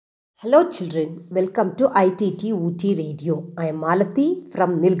Hello children, welcome to ITT Ooty Radio. I am Malathi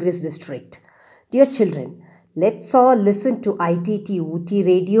from Nilgiris district. Dear children, let's all listen to ITT Ooty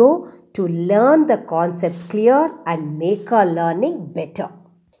Radio to learn the concepts clear and make our learning better.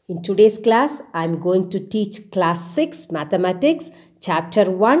 In today's class, I am going to teach class 6 mathematics chapter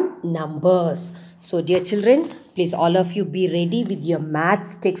 1 numbers. So dear children, please all of you be ready with your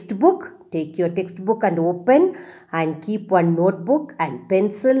maths textbook. Take your textbook and open and keep one notebook and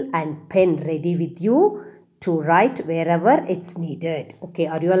pencil and pen ready with you to write wherever it's needed. Okay,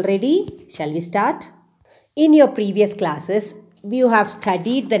 are you all ready? Shall we start? In your previous classes, you have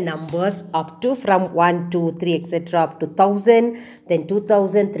studied the numbers up to from 1, 2, 3, etc. up to 1000, then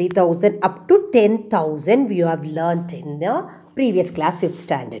 2000, 3000, up to 10,000 you have learnt in the previous class 5th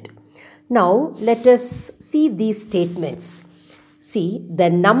standard. Now, let us see these statements. See, the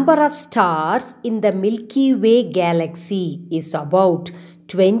number of stars in the Milky Way galaxy is about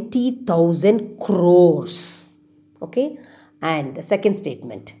 20,000 crores. Okay. And the second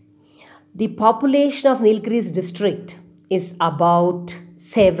statement. The population of Nilgiris district is about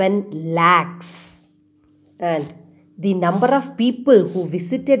 7 lakhs. And the number of people who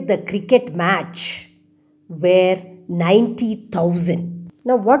visited the cricket match were 90,000.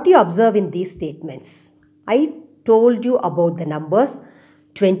 Now, what do you observe in these statements? I told you about the numbers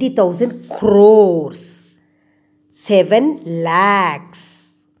 20,000 crores, 7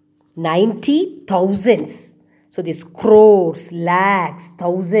 lakhs, 90 thousands. So these crores, lakhs,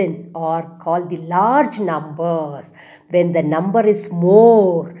 thousands are called the large numbers. When the number is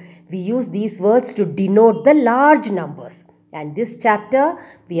more, we use these words to denote the large numbers. And this chapter,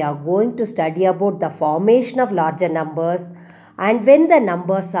 we are going to study about the formation of larger numbers. And when the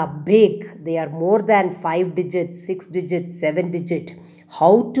numbers are big, they are more than 5 digits, 6 digits, 7 digit,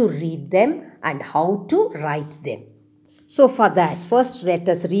 how to read them and how to write them. So for that, first let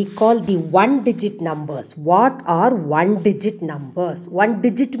us recall the 1-digit numbers. What are 1-digit numbers? 1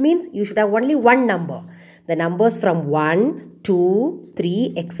 digit means you should have only one number. The numbers from 1, 2,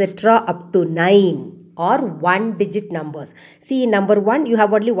 3, etc. up to 9 are 1-digit numbers. See, in number 1, you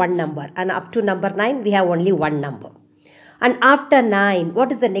have only one number. And up to number 9, we have only one number. And after 9,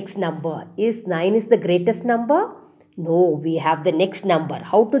 what is the next number? Is 9 is the greatest number? No, we have the next number.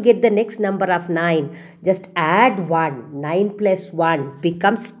 How to get the next number of 9? Just add 1. 9 plus 1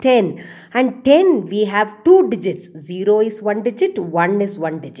 becomes 10. And 10, we have 2 digits. 0 is 1 digit, 1 is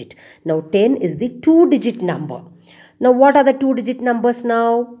 1 digit. Now 10 is the 2-digit number. Now what are the 2-digit numbers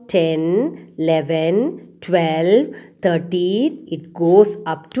now? 10, 11, 12, 13, it goes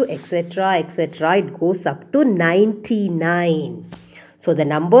up to etc. etc. It goes up to 99. So the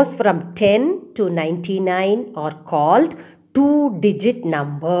numbers from 10 to 99 are called 2-digit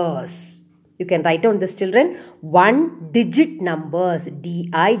numbers. You can write down this, children. 1-digit numbers,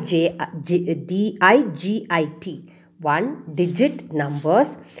 D-I-G-I-T. 1-digit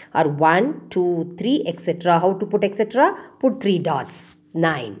numbers are 1, 2, 3, etc. How to put etc.? Put 3 dots.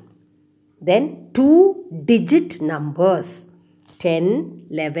 9. Then 2-digit numbers 10,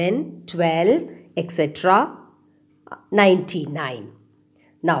 11, 12, etc. 99.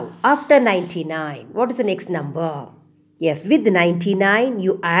 Now after 99, what is the next number? Yes, with 99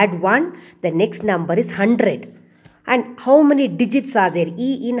 you add 1, the next number is 100. And how many digits are there?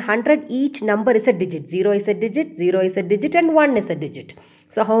 In 100, each number is a digit. 0 is a digit, 0 is a digit and 1 is a digit.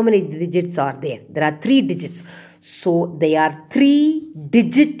 So how many digits are there? There are 3 digits. So they are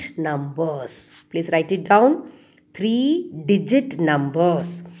 3-digit numbers. Please write it down. 3-digit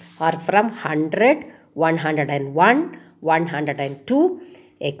numbers are from 100, 101, 102,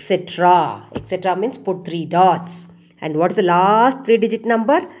 etc. etc. means put 3 dots. And what is the last 3-digit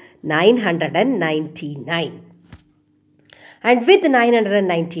number? 999. And with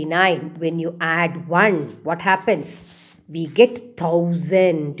 999, when you add 1, what happens? We get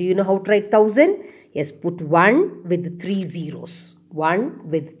 1000. Do you know how to write 1000? Yes, put 1 with 3 zeros. 1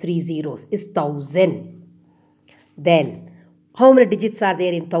 with 3 zeros is 1000. Then, how many digits are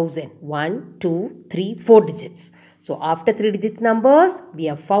there in 1000? 1, 2, 3, 4 digits. So, after 3-digit numbers, we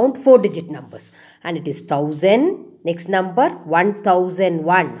have found 4-digit numbers. And it is 1000. Next number,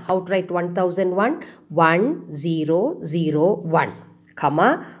 1001. How to write 1001? 1001,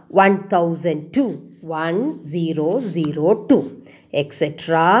 comma, 1002, 1002,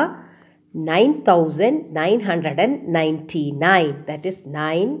 etc. 9,999. That is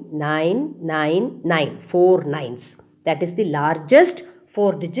 9999. 4 nines. That is the largest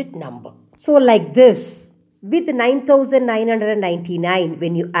 4-digit number. So, like this. With 9,999,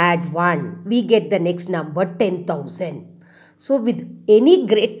 when you add 1, we get the next number 10,000. So with any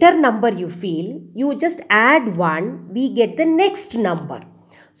greater number you feel, you just add 1, we get the next number.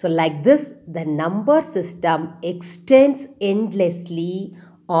 So like this, the number system extends endlessly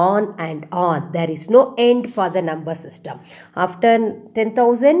on and on. There is no end for the number system. After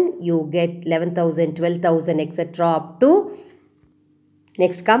 10,000, you get 11,000, 12,000, etc. up to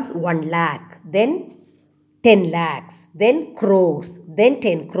next comes 1 lakh, then 10 lakhs, then crores, then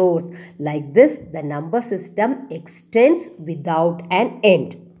 10 crores. Like this, the number system extends without an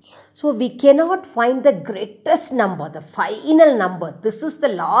end. So we cannot find the greatest number, the final number. This is the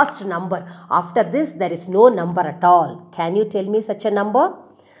last number. After this, there is no number at all. Can you tell me such a number?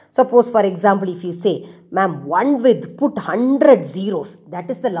 Suppose, for example, if you say, ma'am, 1 with put 100 zeros, that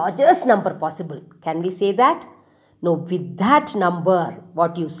is the largest number possible. Can we say that? No, with that number,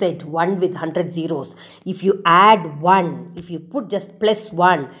 what you said, 1 with 100 zeros, if you add 1, if you put just plus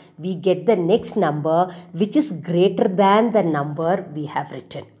 1, we get the next number which is greater than the number we have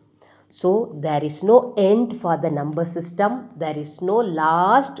written. So, there is no end for the number system. There is no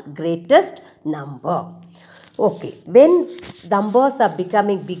last greatest number. Okay, when numbers are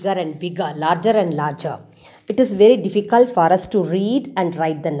becoming bigger and bigger, larger and larger, it is very difficult for us to read and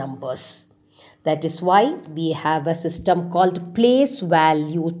write the numbers. That is why we have a system called place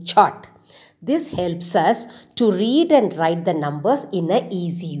value chart. This helps us to read and write the numbers in an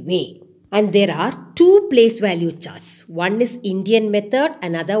easy way. And there are two place value charts. One is Indian method,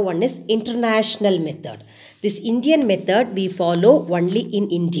 another one is international method. This Indian method we follow only in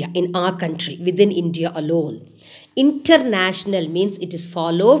India, in our country, within India alone. International means it is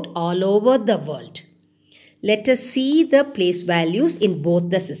followed all over the world. Let us see the place values in both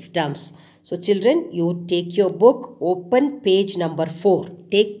the systems. So children, you take your book, open page number 4.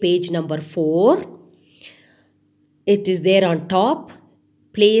 Take page number 4. It is there on top,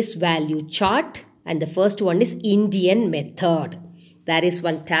 place value chart, and the first one is Indian method. There is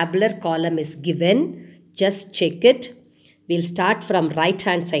one tabular column is given. Just check it. We'll start from right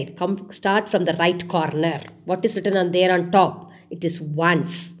hand side. Start from the right corner. What is written on there on top? It is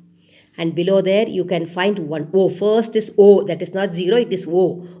ones. And below there you can find one O. First is O. That is not 0. It is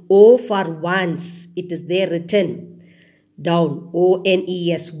O. O for ones. It is there written down.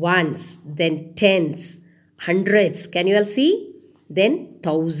 O-N-E-S. Ones. Then tens. Hundreds. Can you all see? Then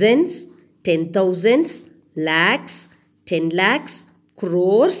thousands. 10,000s. Lakhs. 10 lakhs.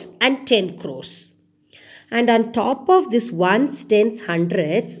 Crores. And 10 crores. And on top of this ones, tens,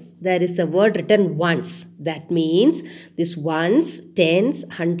 hundreds, there is a word written ones. That means this ones, tens,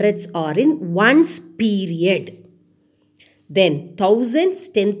 hundreds are in ones period. Then thousands,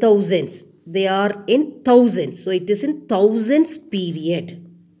 10,000s, they are in thousands. So it is in thousands period.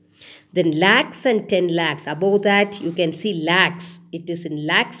 Then lakhs and 10 lakhs. Above that you can see lakhs. It is in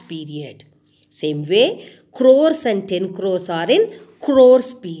lakhs period. Same way, crores and 10 crores are in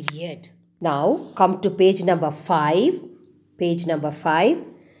crores period. Now come to page number 5. Page number 5.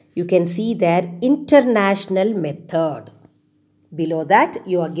 You can see there international method. Below that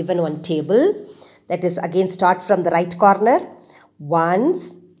you are given one table. That is again start from the right corner.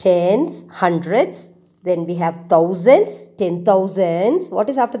 Ones, tens, hundreds. Then we have thousands, 10,000s. What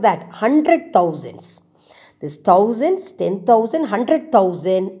is after that? 100,000s. This thousands, 10,000,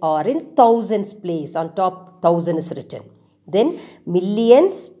 100,000 are in thousands place. On top 1,000 is written. Then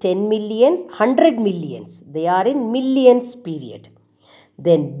millions, 10 millions, 100 millions. They are in millions period.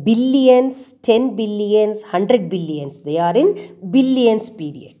 Then billions, 10 billions, 100 billions. They are in billions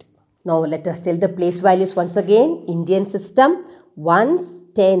period. Now let us tell the place values once again. Indian system. Ones,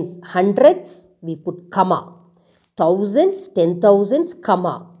 tens, hundreds. We put comma. Thousands, 10,000s,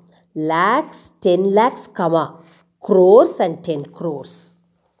 comma. Lakhs, 10 lakhs, comma. Crores and 10 crores.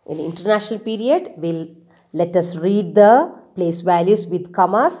 In international period, let us read the place values with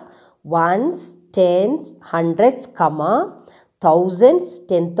commas. Ones, tens, hundreds, comma. Thousands,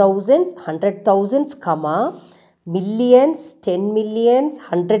 10,000s, 100,000s, comma. Millions, 10 millions,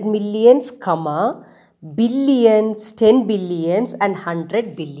 100 millions, comma. Billions, 10 billions and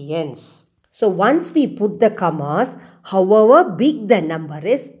 100 billions. So once we put the commas, however big the number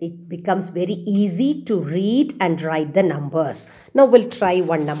is, it becomes very easy to read and write the numbers. Now we'll try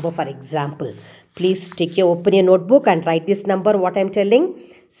one number for example. Please open your notebook and write this number what I am telling.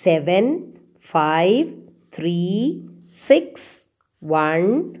 7, 5, 3, 6,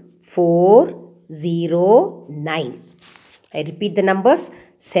 1, 4, 0, 9. I repeat the numbers.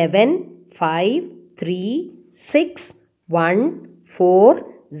 7, 5, 3, 6, 1, 4,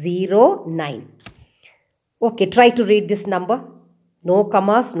 0, 9. Okay, try to read this number. No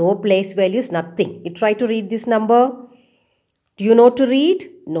commas, no place values, nothing. You try to read this number. Do you know to read?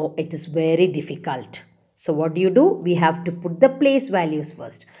 No, it is very difficult. So what do? We have to put the place values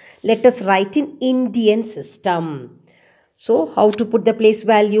first. Let us write in Indian system. So how to put the place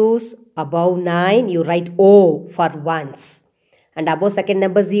values? Above 9 you write O for ones. And above second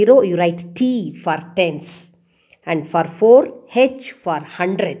number 0 you write T for tens. And for 4 H for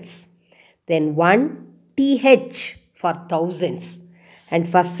hundreds. Then 1 TH for thousands. And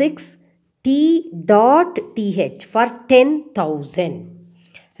for 6 T dot TH for 10,000.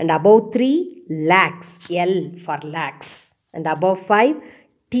 And above 3 lakhs, L for lakhs. And above 5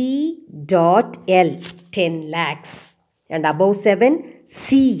 T dot L, 10 lakhs. And above 7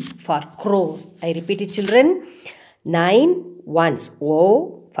 C for crores. I repeat it, children. 9 ones,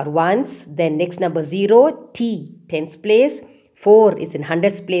 O for ones. Then next number 0 T, tens place. 4 is in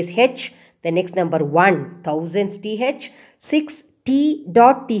hundreds place, H. The next number 1, thousands, TH. 6 T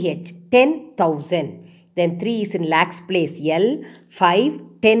dot TH, 10,000. Then 3 is in lakhs place, L. 5,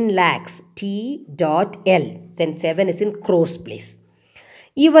 10 lakhs, T dot L. Then 7 is in crores place.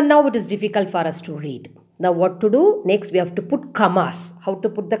 Even now it is difficult for us to read. Now what to do? Next we have to put commas. How to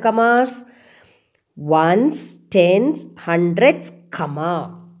put the commas? Ones, tens, hundreds,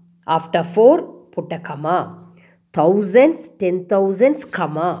 comma. After 4, put a comma. Thousands, 10,000s,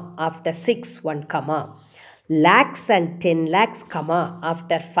 comma. After 6, 1 comma. Lakhs and 10 lakhs, comma.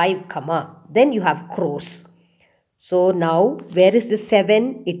 After 5, comma. Then you have crores. So now where is the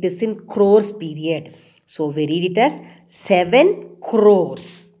 7? It is in crores period. So we read it as 7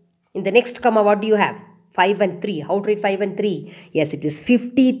 crores. In the next comma what do you have? 5 and 3. How to read 5 and 3? Yes, it is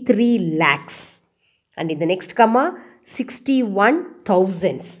 53 lakhs. And in the next comma 61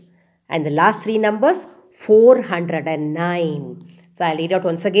 thousands. And the last 3 numbers 409. So I'll read out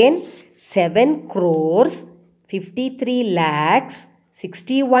once again. 7 crores, 53 lakhs,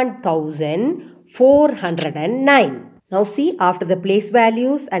 61,409. Now see, after the place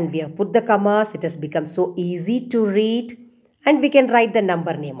values and we have put the commas, it has become so easy to read and we can write the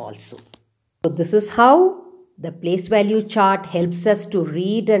number name also. So this is how the place value chart helps us to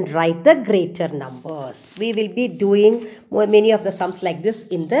read and write the greater numbers. We will be doing many of the sums like this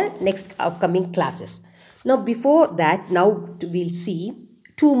in the next upcoming classes. Now before that, now we'll see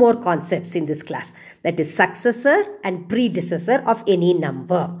 2 more concepts in this class. That is successor and predecessor of any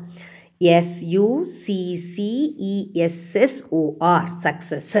number. S-U-C-C-E-S-S-O-R,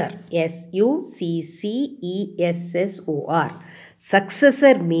 successor. S-U-C-C-E-S-S-O-R.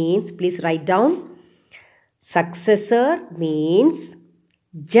 Successor means, please write down. Successor means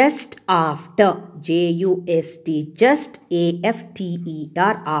just after. J-U-S-T, just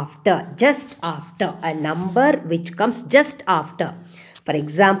A-F-T-E-R, after. Just after. A number which comes just after. For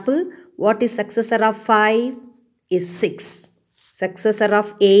example, what is successor of 5? Is 6. Successor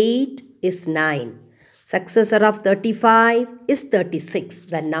of 8 is 9. Successor of 35 is 36.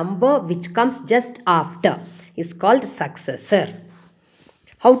 The number which comes just after is called successor.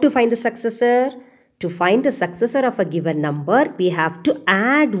 How to find the successor? To find the successor of a given number, we have to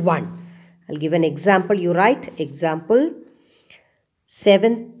add 1. I'll give an example. You write example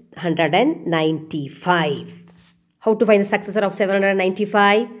 795. How to find the successor of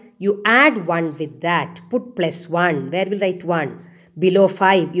 795? You add 1 with that. Put plus 1. Where will write 1? Below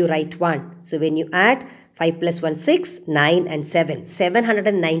 5, you write 1. So when you add 5 plus 1, 6, 9 and 7.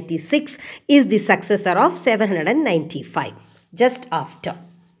 796 is the successor of 795. Just after.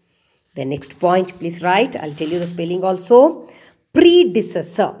 The next point, please write. I'll tell you the spelling also.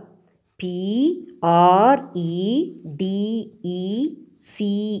 Predecessor.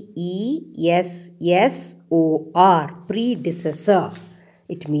 P-R-E-D-E-C-E-S-S-O-R. Predecessor.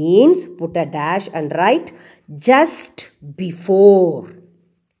 It means put a dash and write just before.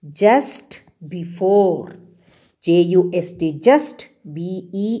 Just before. J-U-S-T, just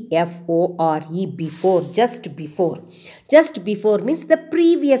B-E-F-O-R-E, before, just before. Just before means the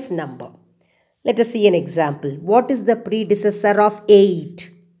previous number. Let us see an example. What is the predecessor of 8?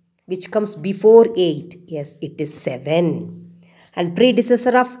 Which comes before 8? Yes, it is 7. And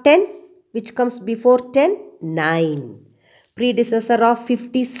predecessor of 10? Which comes before 10? 9. Predecessor of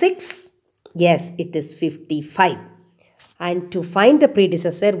 56? Yes, it is 55. And to find the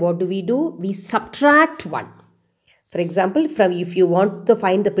predecessor, what do? We subtract 1. For example, if you want to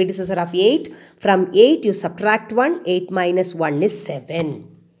find the predecessor of 8, from 8 you subtract 1, 8 minus 1 is 7.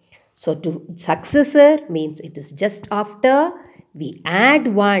 So to successor means it is just after, we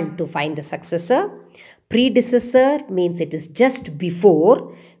add 1 to find the successor. Predecessor means it is just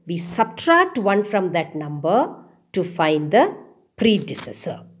before, we subtract 1 from that number to find the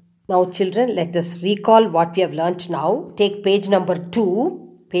predecessor. Now children, let us recall what we have learnt now. Take page number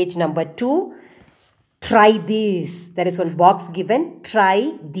 2. Page number 2. Try this. There is one box given.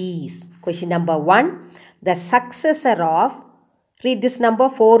 Try these. Question number 1. The successor of, read this number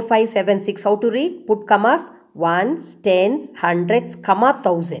 4, 5, 7, 6. How to read? Put commas. ones, tens, hundreds, comma,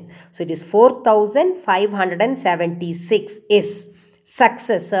 thousand. So it is 4576 is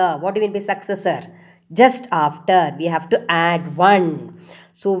successor. What do you mean by successor? Just after, we have to add 1.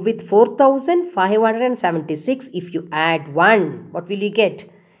 So with 4576, if you add 1, what will you get?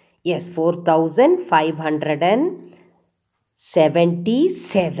 Yes, 4577.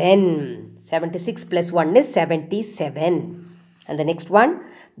 76 plus 1 is 77. And the next one,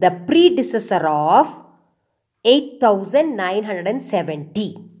 the predecessor of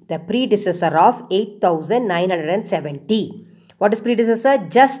 8970. The predecessor of 8970. What is predecessor?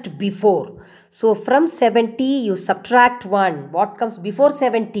 Just before. So from 70 you subtract 1. What comes before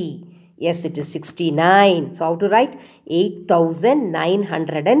 70? Yes, it is 69. So how to write?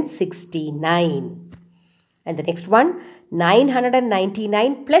 8969. And the next one,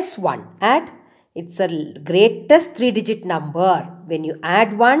 999 plus 1. Add. It's a greatest 3-digit number. When you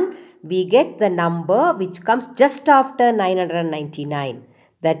add 1, we get the number which comes just after 999.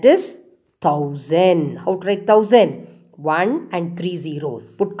 That is 1000. How to write 1000? 1 and 3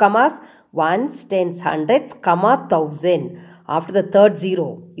 zeros. Put commas. Ones, tens, hundreds, comma, 1000. After the third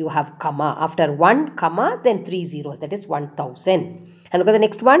zero, you have comma. After 1, comma, then 3 zeros. That is 1000. And look at the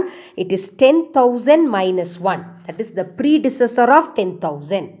next one. It is 10,000 minus 1. That is the predecessor of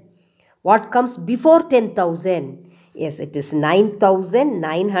 10,000. What comes before 10,000? Yes, it is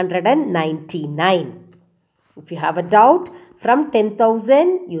 9,999. If you have a doubt, from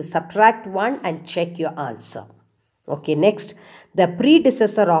 10,000, you subtract 1 and check your answer. Okay, next, the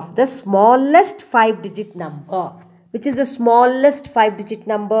predecessor of the smallest 5-digit number. Which is the smallest 5-digit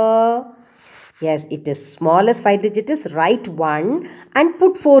number? Yes, it is smallest 5-digit is write 1 and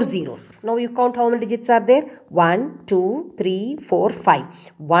put 4 zeros. Now you count how many digits are there? 1, 2, 3, 4, 5.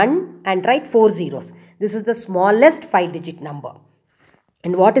 1 and write 4 zeros. This is the smallest 5-digit number.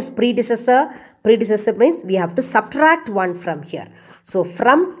 And what is predecessor? Predecessor means we have to subtract 1 from here. So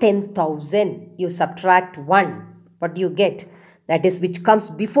from 10,000 you subtract 1. What do you get? That is which comes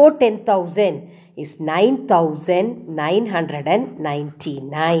before 10,000 is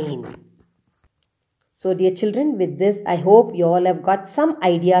 9,999. So dear children, with this I hope you all have got some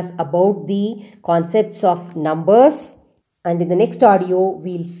ideas about the concepts of numbers. And in the next audio,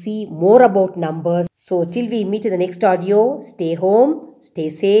 we'll see more about numbers. So till we meet in the next audio, stay home, stay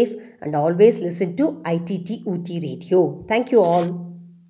safe and always listen to ITT UT Radio. Thank you all.